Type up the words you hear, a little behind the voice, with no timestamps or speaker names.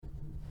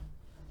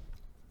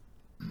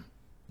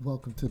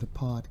Welcome to the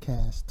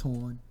podcast,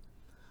 Torn.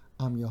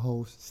 I'm your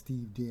host,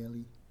 Steve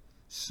Daly,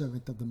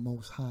 servant of the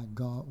Most High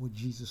God, with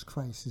Jesus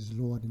Christ as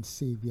Lord and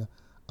Savior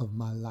of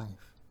my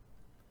life.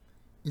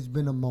 It's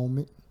been a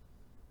moment,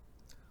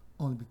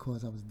 only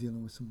because I was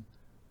dealing with some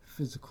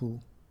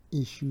physical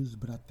issues,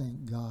 but I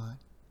thank God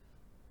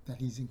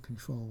that He's in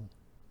control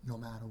no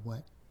matter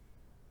what.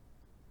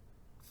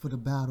 For the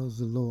battle's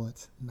the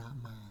Lord's, not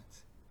mine.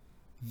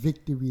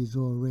 Victory is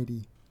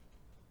already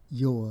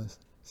yours,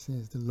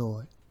 says the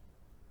Lord.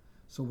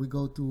 So we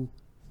go through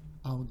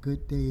our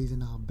good days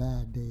and our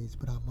bad days,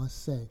 but I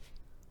must say,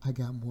 I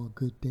got more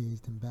good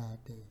days than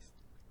bad days.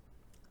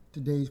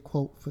 Today's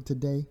quote for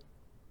today: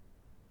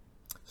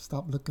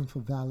 stop looking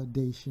for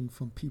validation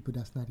from people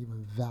that's not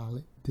even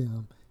valid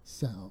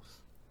themselves.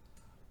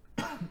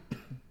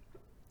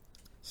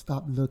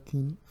 Stop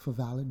looking for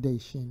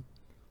validation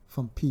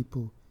from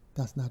people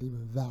that's not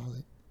even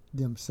valid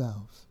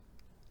themselves.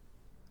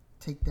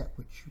 Take that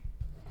with you.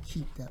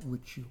 Keep that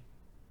with you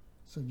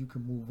so you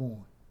can move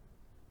on.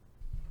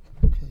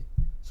 Okay,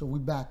 so we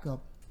back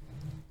up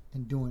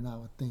and doing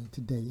our thing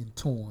today in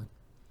Torn.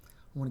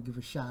 I want to give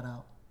a shout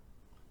out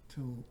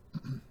to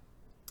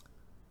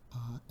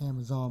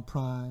Amazon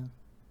Prime,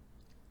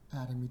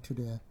 adding me to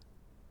their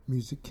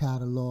music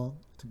catalog.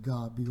 To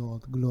God be all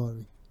the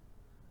glory.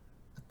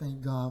 I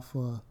thank God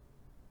for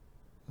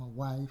my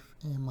wife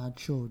and my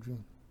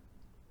children.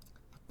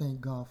 I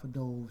thank God for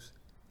those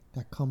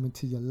that come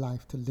into your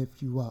life to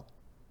lift you up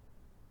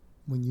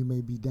when you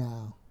may be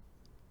down.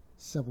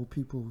 Several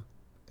people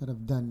that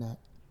have done that.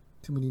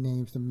 Too many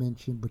names to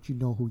mention, but you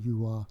know who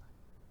you are.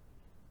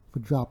 For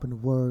dropping the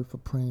word, for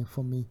praying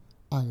for me,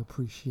 I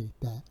appreciate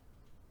that.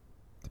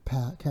 The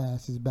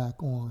podcast is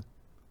back on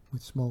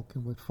with smoke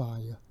and with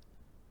fire.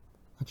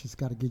 I just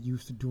got to get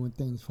used to doing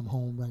things from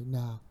home right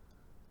now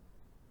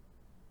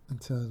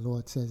until the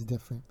Lord says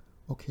different.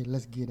 Okay,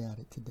 let's get at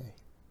it today.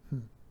 I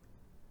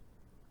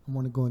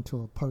want to go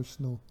into a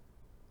personal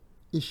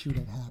issue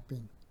that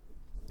happened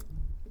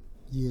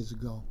years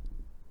ago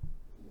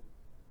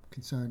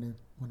concerning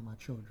one of my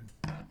children.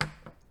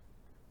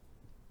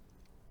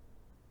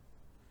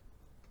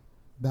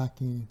 Back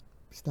in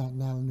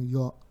Staten Island, New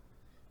York,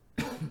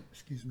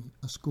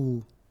 a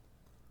school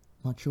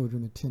my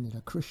children attended, a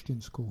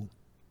Christian school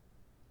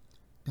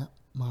that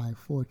my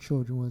 4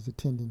 children was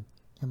attending,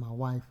 and my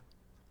wife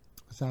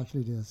was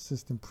actually the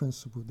assistant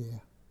principal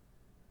there.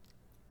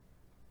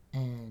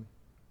 And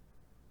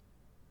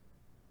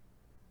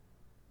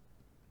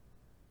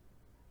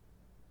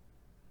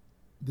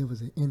there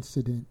was an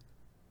incident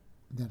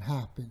that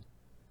happened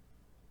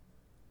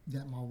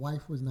that my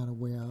wife was not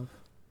aware of,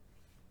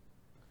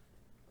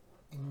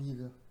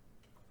 and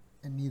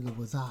neither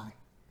was I.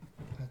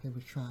 Like, they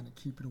was trying to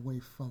keep it away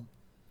from,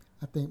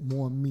 I think,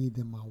 more me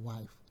than my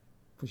wife,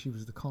 for she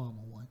was the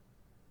calmer one.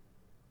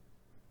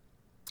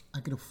 I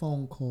get a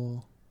phone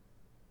call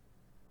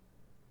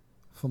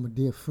from a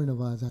dear friend of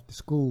ours at the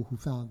school who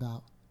found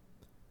out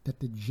that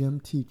the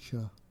gym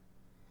teacher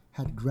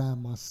had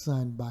grabbed my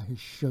son by his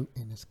shirt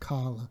and his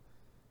collar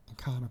and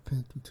kind of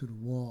pinned him to the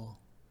wall,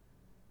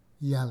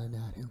 yelling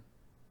at him.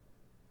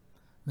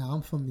 Now,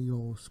 I'm from the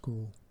old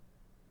school.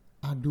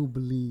 I do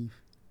believe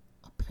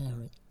a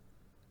parent,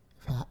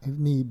 if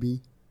need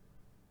be,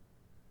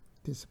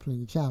 discipline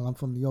your child. I'm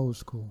from the old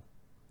school.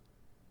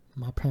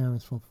 My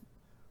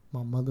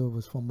mother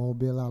was from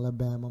Mobile,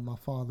 Alabama. My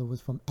father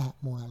was from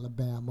Atmore,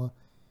 Alabama.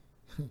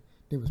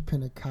 They was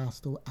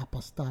Pentecostal,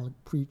 apostolic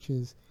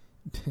preachers.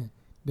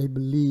 They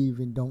believe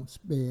in don't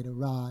spare the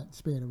rod,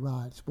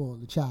 spoil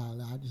the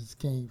child. I just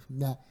came from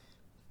that.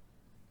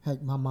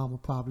 Heck, my mama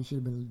probably should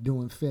have been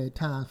doing fair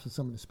times for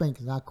some of the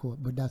spankings I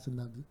caught, but that's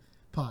another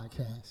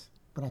podcast.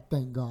 But I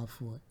thank God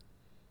for it.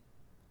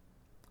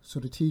 So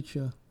the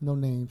teacher, no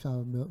names, I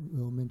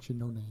will mention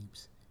no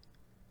names,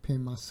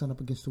 pinned my son up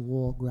against the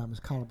wall, grabbed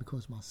his collar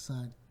because my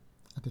son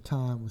at the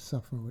time was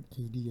suffering with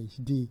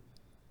ADHD,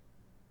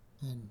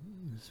 and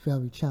it was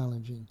very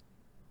challenging.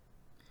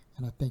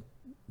 And I think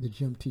the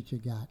gym teacher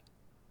got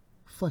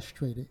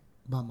frustrated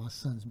by my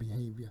son's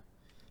behavior.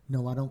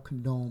 No, I don't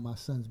condone my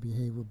son's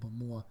behavior, but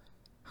more,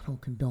 I don't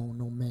condone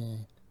no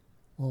man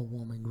or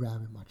woman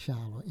grabbing my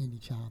child or any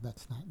child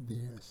that's not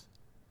theirs.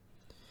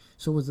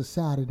 So it was a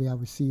Saturday, I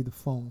received a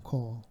phone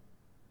call,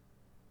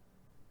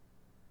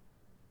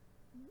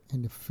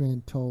 and the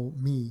friend told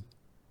me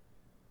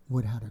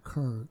what had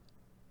occurred.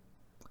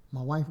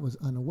 My wife was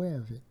unaware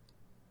of it.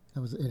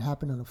 It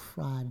happened on a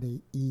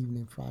Friday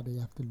evening, Friday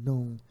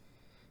afternoon,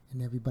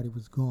 and everybody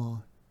was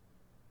gone.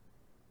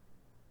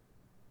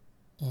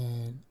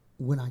 And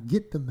when I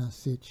get the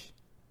message,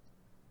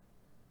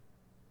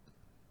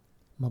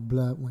 my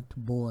blood went to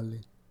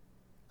boiling.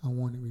 I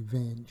wanted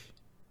revenge.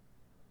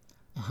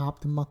 I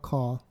hopped in my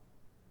car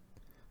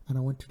and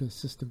I went to the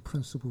assistant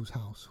principal's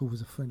house, who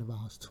was a friend of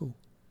ours too.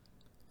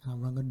 And I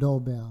rang a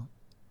doorbell,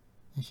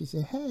 and she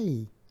said,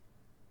 "Hey,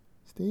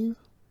 Steve,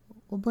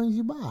 what brings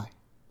you by?"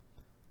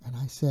 And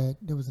I said,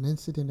 there was an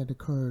incident that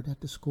occurred at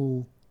the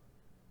school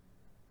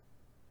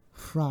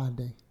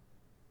Friday.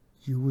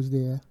 You was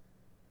there,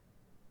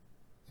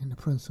 and the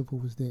principal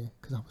was there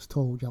because I was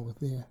told y'all was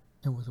there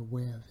and was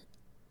aware of it.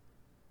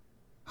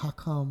 How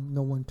come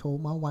no one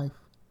told my wife?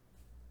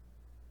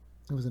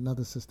 There was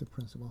another assistant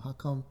principal. How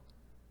come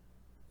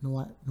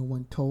no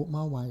one told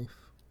my wife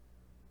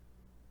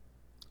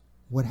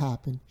what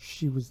happened?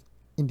 She was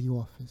in the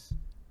office.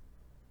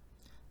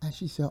 And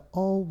she said,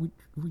 oh,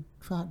 we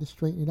tried to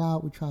straighten it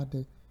out. We tried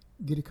to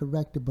get it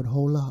corrected, but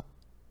hold up.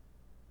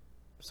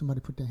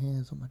 Somebody put their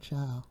hands on my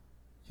child.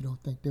 You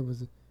don't think that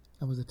was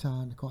a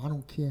time to call? I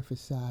don't care if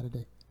it's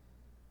Saturday.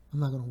 I'm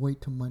not going to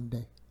wait till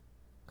Monday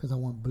because I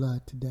want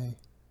blood today.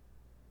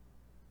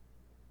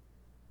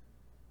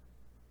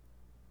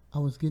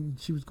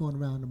 She was going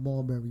around the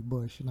mulberry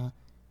bush, and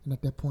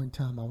at that point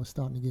in time, I was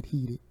starting to get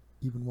heated,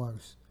 even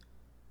worse.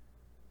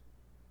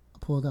 I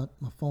pulled out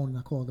my phone and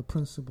I called the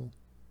principal.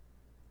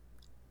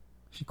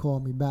 She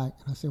called me back,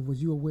 and I said,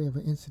 was you aware of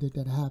an incident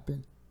that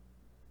happened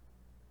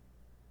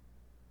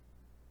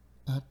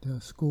at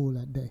the school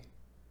that day?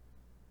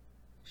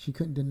 She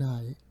couldn't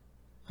deny it.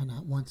 And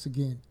once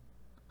again,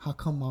 how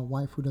come my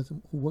wife, who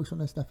works on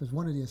that staff, is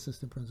one of the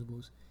assistant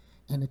principals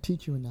and a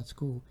teacher in that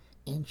school,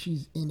 and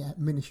she's in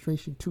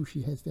administration too.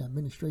 She heads the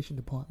administration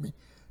department.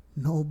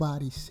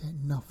 Nobody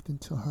said nothing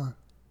to her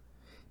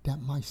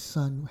that my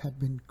son had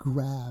been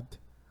grabbed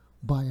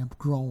by a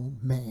grown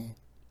man.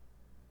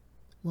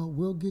 Well,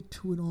 we'll get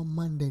to it on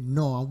Monday.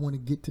 No, I want to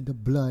get to the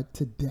blood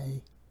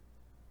today.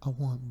 I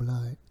want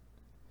blood.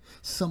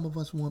 Some of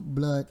us want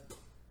blood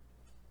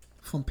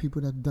from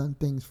people that have done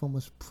things from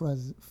us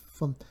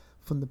from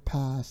the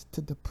past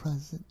to the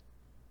present.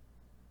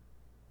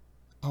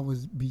 I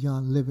was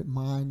beyond living,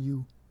 mind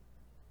you.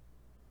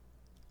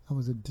 I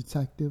was a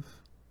detective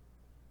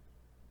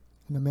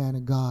and a man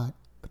of God,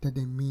 but that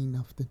didn't mean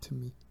nothing to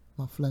me.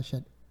 My flesh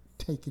had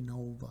taken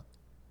over.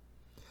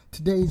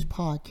 Today's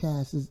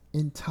podcast is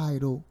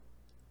entitled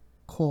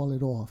Call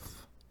It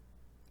Off.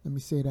 Let me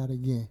say that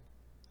again.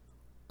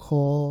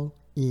 Call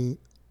it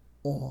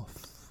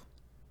off.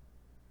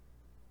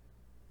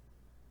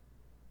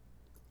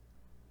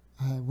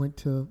 I went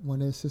to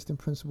one of the assistant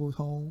principals'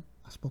 home.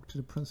 I spoke to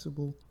the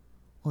principal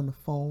on the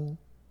phone.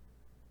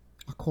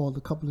 I called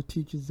a couple of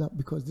teachers up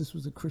because this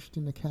was a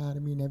Christian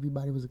academy and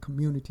everybody was a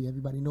community.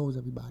 Everybody knows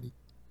everybody.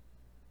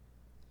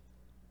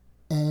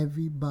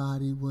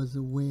 Everybody was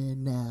aware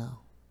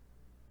now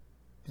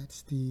that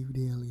Steve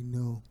Daly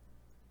knew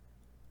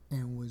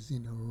and was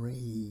in a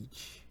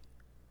rage.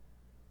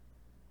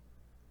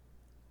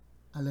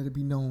 I let it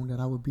be known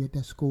that I would be at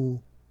that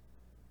school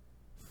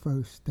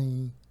first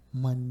thing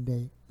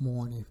Monday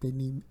morning. If they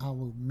need me, I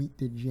will meet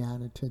the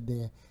janitor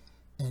there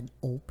and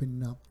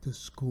open up the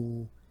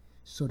school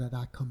so that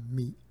I can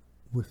meet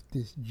with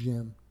this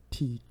gym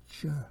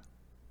teacher.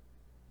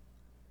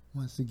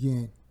 Once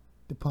again,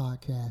 the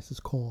podcast is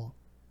called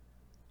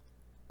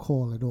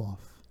Call It Off.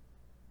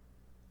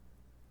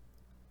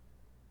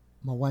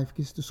 My wife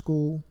gets to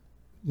school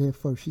there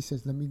first. She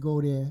says, let me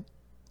go there.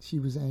 She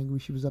was angry.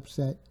 She was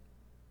upset.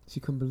 She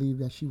couldn't believe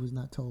that she was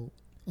not told.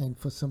 And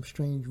for some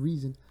strange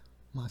reason,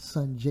 my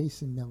son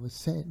Jason never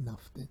said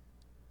nothing.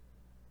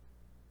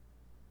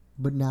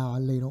 But now,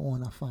 later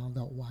on, I found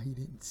out why he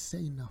didn't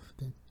say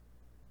nothing.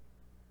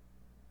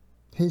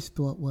 His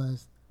thought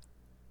was,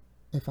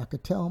 if I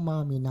could tell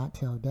mommy and not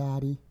tell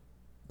daddy,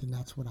 then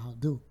that's what I'll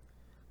do.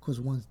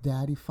 Because once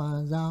daddy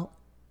finds out,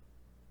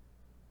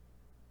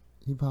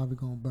 he probably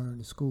going to burn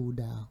the school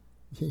down.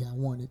 Yeah, I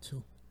wanted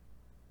to.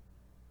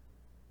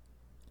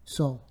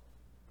 So,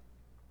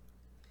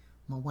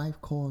 my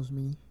wife calls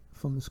me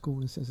from the school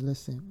and says,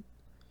 listen,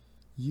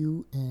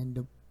 you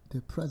and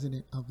the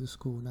president of the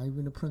school, not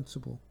even the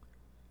principal,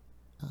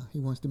 he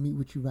wants to meet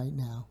with you right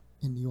now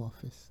in the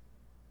office.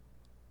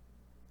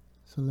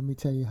 So let me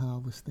tell you how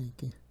I was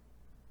thinking.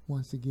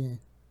 Once again,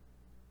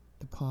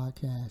 the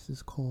podcast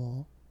is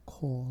called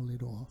Call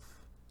It Off.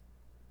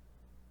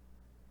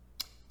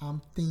 I'm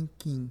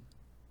thinking,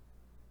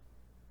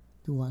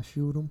 do I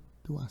shoot him?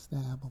 Do I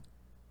stab him?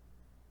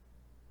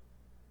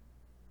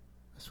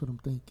 That's what I'm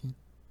thinking.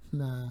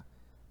 Nah,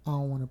 I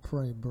don't want to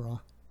pray,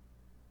 bruh.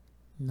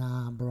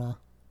 Nah, bruh.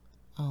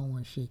 I don't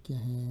want to shake your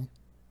hand.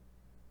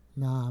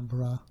 Nah,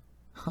 bruh.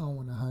 I don't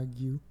want to hug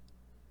you.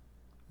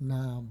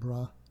 Nah,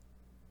 bruh.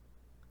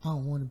 I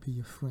don't want to be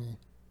your friend.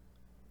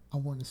 I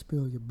want to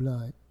spill your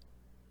blood.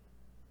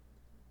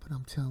 But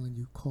I'm telling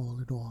you, call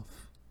it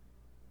off.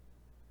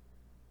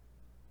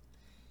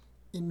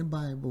 In the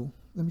Bible,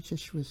 let me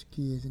just switch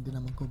gears and then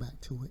I'm going to go back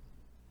to it.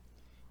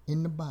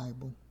 In the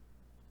Bible,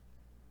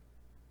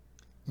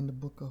 in the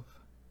book of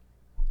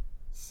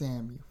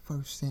Samuel,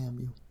 1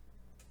 Samuel,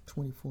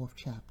 24th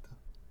chapter,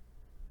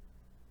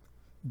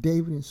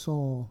 David and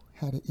Saul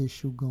had an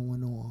issue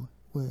going on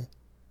where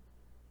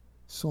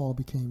Saul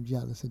became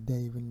jealous of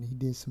David and he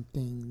did some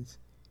things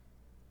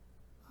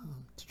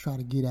to try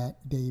to get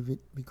at David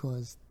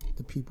because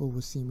the people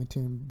were seeming to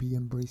be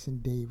embracing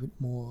David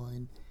more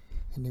and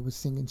they were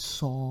singing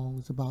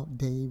songs about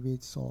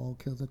David. Saul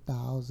killed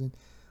 1,000,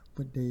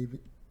 but David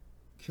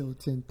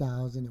killed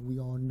 10,000, and we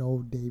all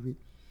know David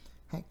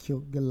had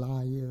killed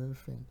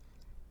Goliath, and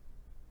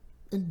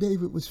And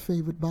David was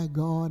favored by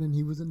God, and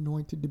he was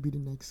anointed to be the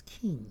next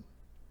king.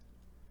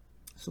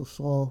 So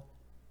Saul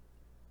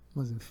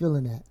wasn't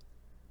feeling that.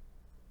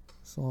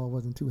 Saul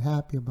wasn't too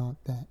happy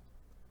about that.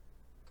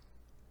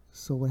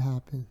 So what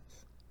happens?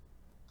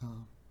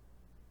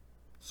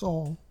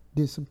 Saul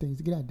did some things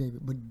to get at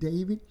David, but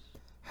David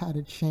had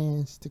a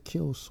chance to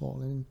kill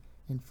Saul. And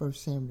in 1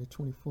 Samuel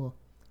 24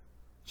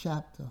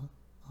 chapter,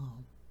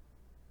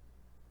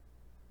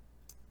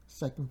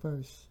 2nd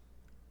verse,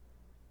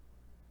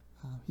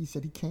 he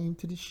said he came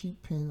to the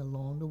sheep pen.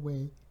 Along the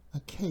way, a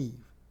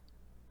cave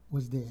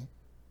was there,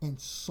 and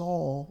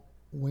Saul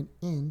went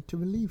in to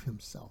relieve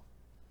himself.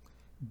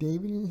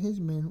 David and his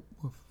men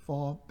were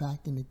far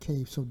back in the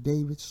cave, so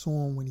David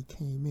saw him when he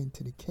came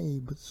into the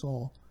cave, but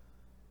Saul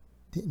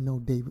didn't know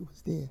David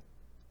was there.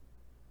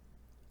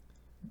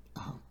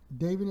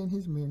 David and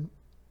his men,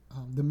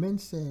 the men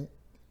said,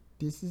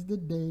 "This is the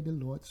day the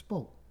Lord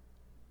spoke,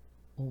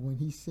 or when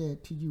he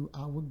said to you,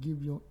 I will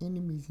give your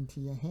enemies into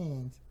your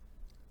hands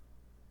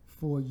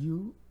for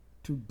you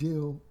to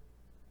deal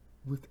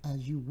with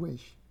as you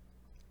wish."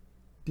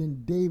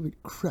 Then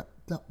David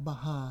crept up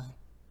behind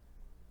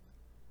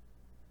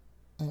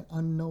and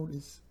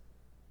unnoticed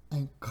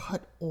and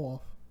cut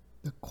off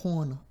the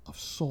corner of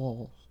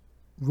Saul's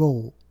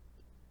robe.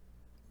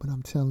 But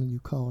I'm telling you,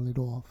 call it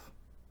off.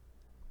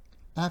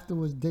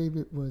 Afterwards,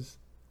 David was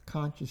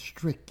conscience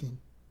stricken.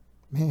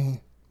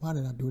 Man, why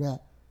did I do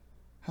that?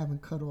 Having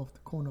cut off the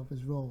corner of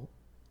his robe.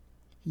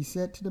 He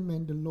said to the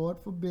men, "The Lord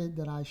forbid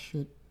that I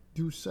should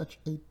do such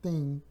a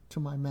thing to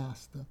my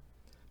master,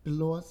 the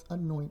Lord's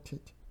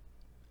anointed,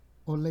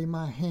 or lay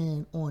my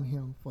hand on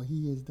him, for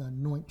he is the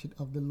anointed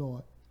of the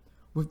Lord."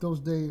 With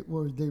those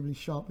words, David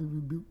sharply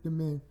rebuked the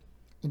men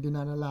and did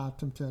not allow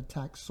them to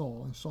attack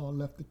Saul. And Saul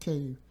left the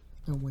cave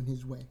and went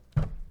his way.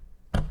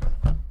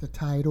 The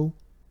title,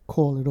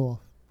 Call It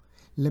Off.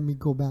 Let me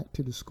go back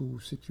to the school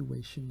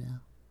situation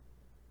now.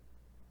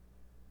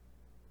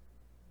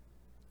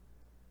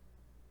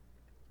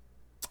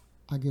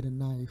 I get a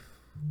knife,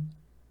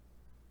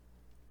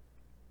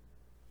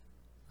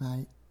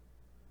 right,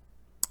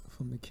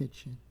 from the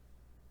kitchen.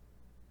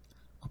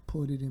 I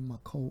put it in my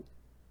coat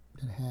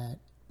that had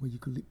where you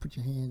could put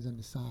your hands on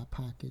the side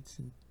pockets,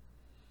 and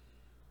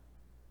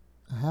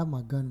I have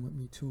my gun with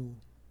me too,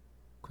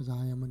 because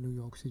I am a New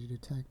York City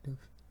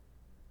detective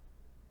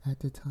at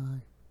the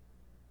time.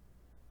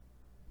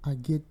 I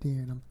get there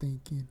and I'm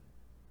thinking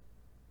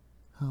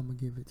how I'm gonna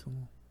give it to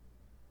him.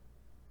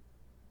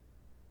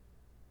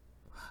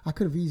 I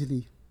could have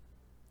easily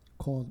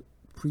called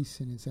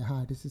precinct and said,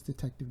 "Hi, this is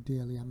Detective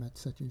Daly. I'm at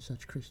such and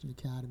such Christian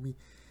Academy.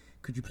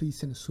 Could you please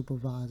send a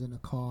supervisor in a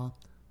car?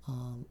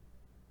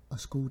 A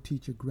school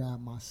teacher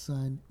grabbed my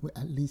son.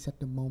 At least at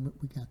the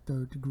moment, we got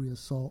 3rd-degree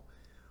assault.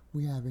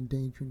 We have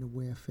endangering the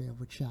welfare of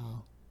a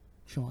child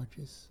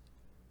charges.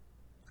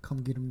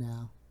 Come get him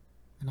now."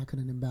 And I could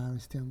have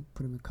embarrassed him,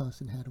 put him in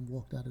cuffs, and had him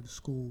walked out of the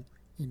school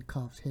in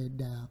cuffs, head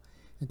down.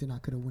 And then I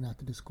could have went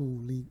after the school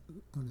league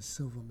on a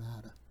civil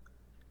matter.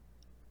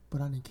 But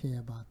I didn't care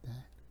about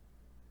that.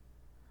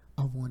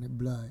 I wanted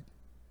blood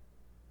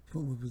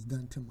for what was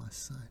done to my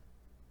son.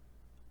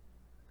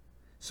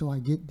 So I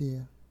get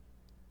there,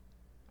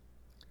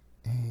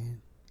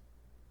 and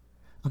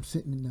I'm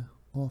sitting in the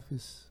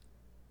office.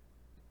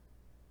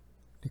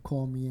 They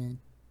call me in,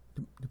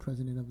 the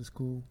president of the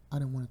school. I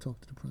didn't want to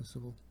talk to the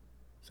principal,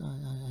 so I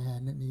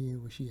had nothing to hear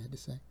what she had to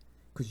say,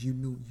 because you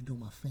know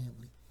my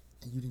family,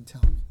 and you didn't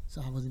tell me,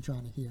 so I wasn't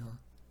trying to hear her.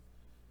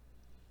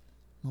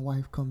 My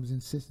wife comes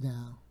and sits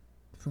down.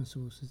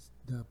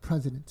 The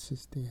president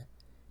sits there.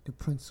 The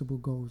principal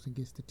goes and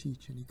gets the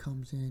teacher, and he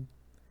comes in,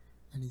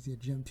 and he's a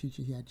gym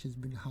teacher. He had just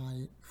been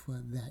hired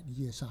for that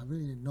year, so I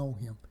really didn't know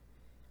him.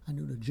 I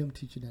knew the gym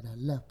teacher that had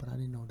left, but I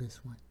didn't know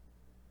this one.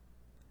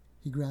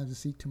 He grabs a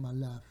seat to my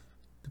left.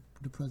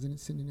 The president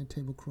sitting at the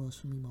table across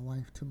from me, my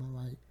wife to my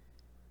right,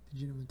 the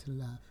gentleman to the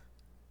left.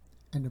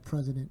 And the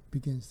president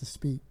begins to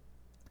speak.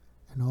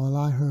 And all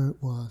I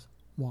heard was,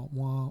 womp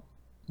womp,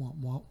 womp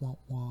womp, womp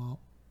womp,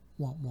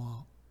 womp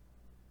womp.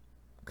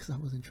 Because I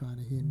wasn't trying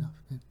to hear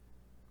nothing.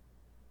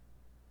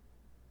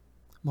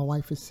 My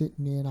wife is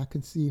sitting there, and I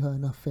can see her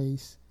in her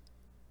face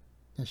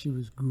that she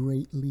was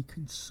greatly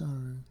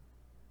concerned.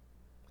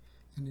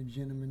 And the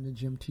gentleman, the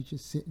gym teacher,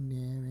 sitting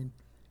there,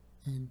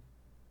 and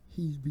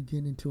he's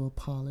beginning to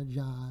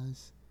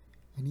apologize,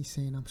 and he's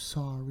saying, "I'm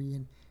sorry,"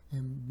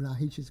 and blah.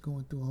 He's just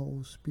going through a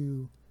whole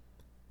spew,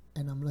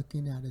 and I'm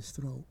looking at his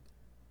throat,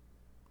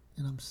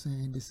 and I'm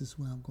saying, "This is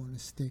where I'm going to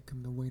stick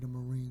him, the way the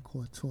Marine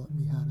Corps taught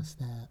me how to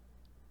stab.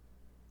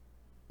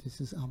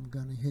 I'm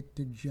going to hit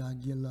the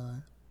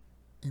jugular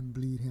and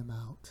bleed him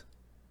out."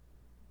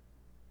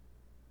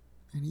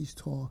 And he's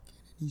talking,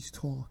 and he's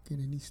talking,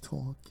 and he's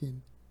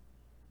talking,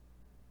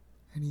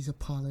 and he's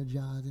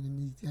apologizing, and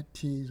he's got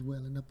tears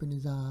welling up in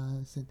his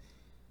eyes,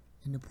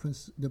 and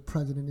the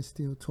president is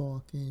still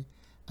talking.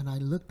 And I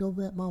looked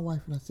over at my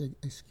wife and I said,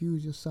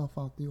 "Excuse yourself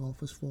out the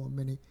office for a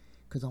minute,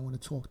 because I want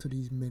to talk to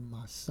these men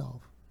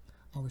myself."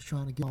 I was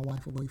trying to get my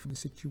wife away from the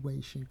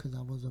situation because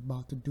I was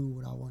about to do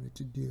what I wanted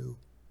to do.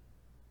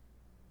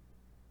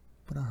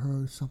 but I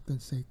heard something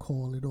say,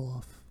 call it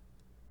off.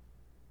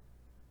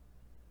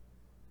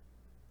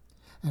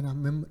 And I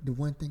remember the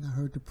one thing I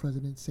heard the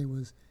president say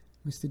was,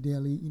 Mr.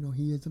 Daley,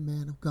 he is a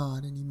man of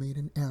God and he made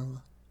an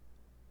error.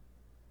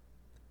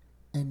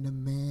 And the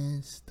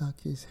man stuck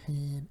his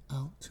hand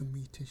out to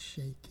me to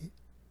shake it.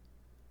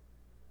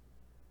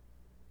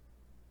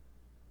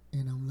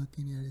 And I'm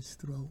looking at his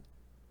throat.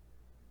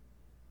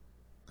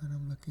 And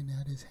I'm looking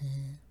at his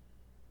hand.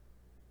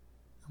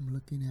 I'm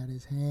looking at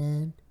his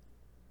hand.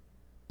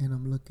 And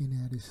I'm looking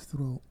at his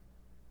throat.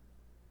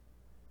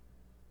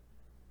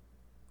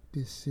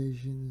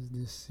 Decisions,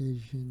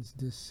 decisions,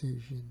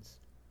 decisions.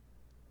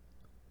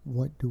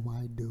 What do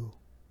I do?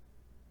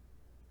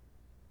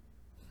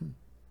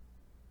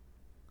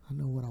 I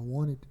know what I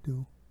wanted to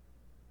do.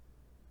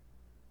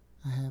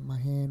 I had my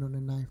hand on the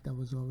knife that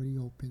was already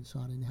open, so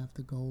I didn't have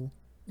to go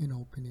and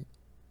open it.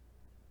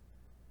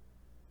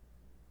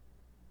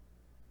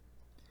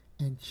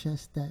 And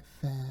just that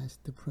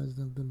fast, the presence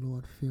of the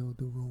Lord filled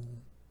the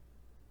room.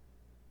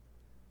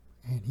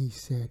 And he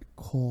said,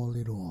 call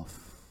it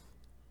off.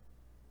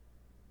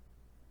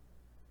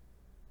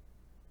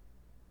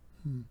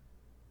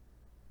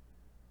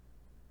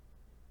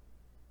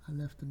 I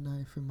left the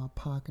knife in my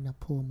pocket. I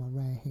pulled my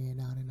right hand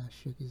out and I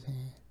shook his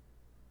hand.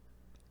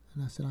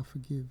 And I said, I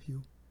forgive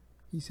you.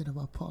 He said, I've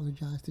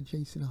apologized to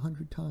Jason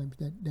 100 times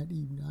that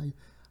evening.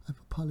 I've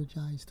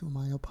apologized to him.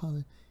 I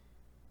apologize.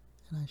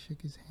 And I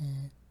shook his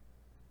hand.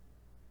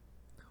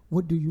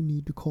 What do you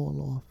need to call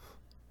off?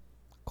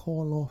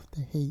 Call off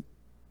the hate,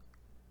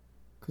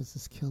 because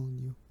it's killing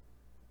you.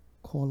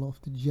 Call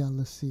off the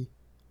jealousy,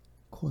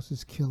 because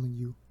it's killing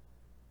you.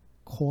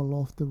 Call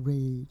off the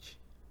rage,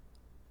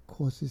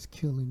 because it's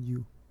killing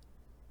you.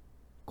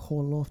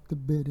 Call off the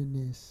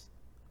bitterness,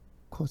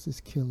 because it's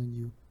killing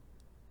you.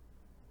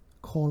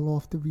 Call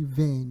off the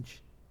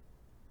revenge,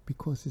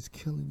 because it's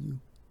killing you.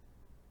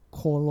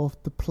 Call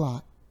off the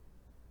plot,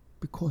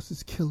 because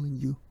it's killing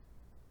you.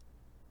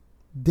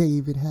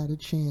 David had a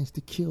chance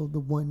to kill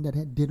the one that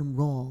had did him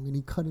wrong, and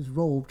he cut his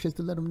robe just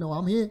to let him know,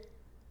 I'm here.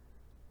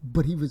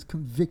 But he was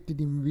convicted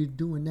in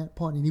redoing that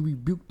part, and he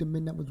rebuked the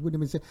men that was with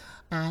him and said,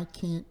 I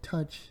can't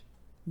touch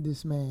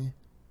this man.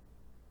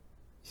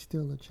 He's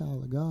still a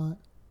child of God.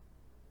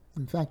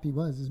 In fact, he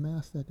was his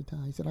master at the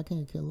time. He said, I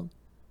can't kill him.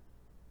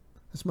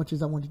 As much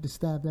as I wanted to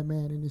stab that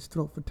man in his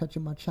throat for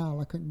touching my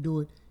child, I couldn't do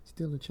it. He's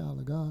still a child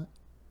of God.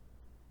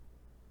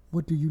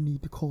 What do you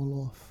need to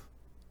call off?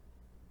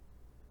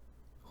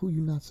 Who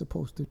you not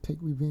supposed to take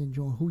revenge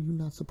on? Who you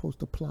not supposed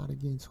to plot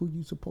against? Who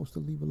you supposed to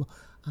leave alone?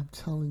 I'm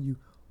telling you,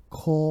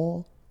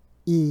 call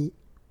it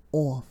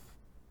off.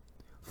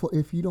 For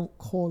if you don't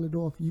call it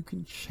off, you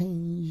can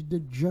change the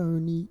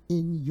journey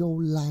in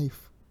your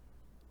life.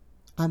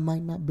 I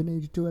might not have been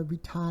able to have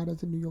retired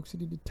as a New York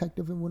City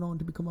detective and went on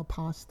to become a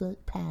pastor,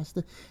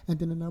 and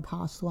then an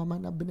apostle. I might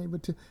not have been able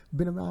to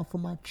been around for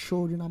my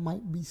children. I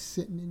might be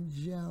sitting in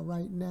jail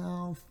right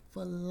now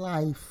for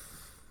life.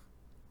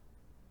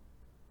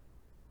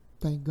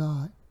 Thank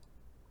God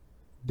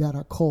that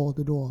I called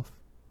it off.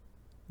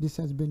 This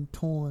has been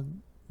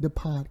Torn, the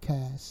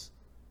podcast,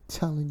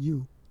 telling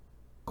you,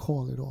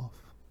 call it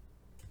off.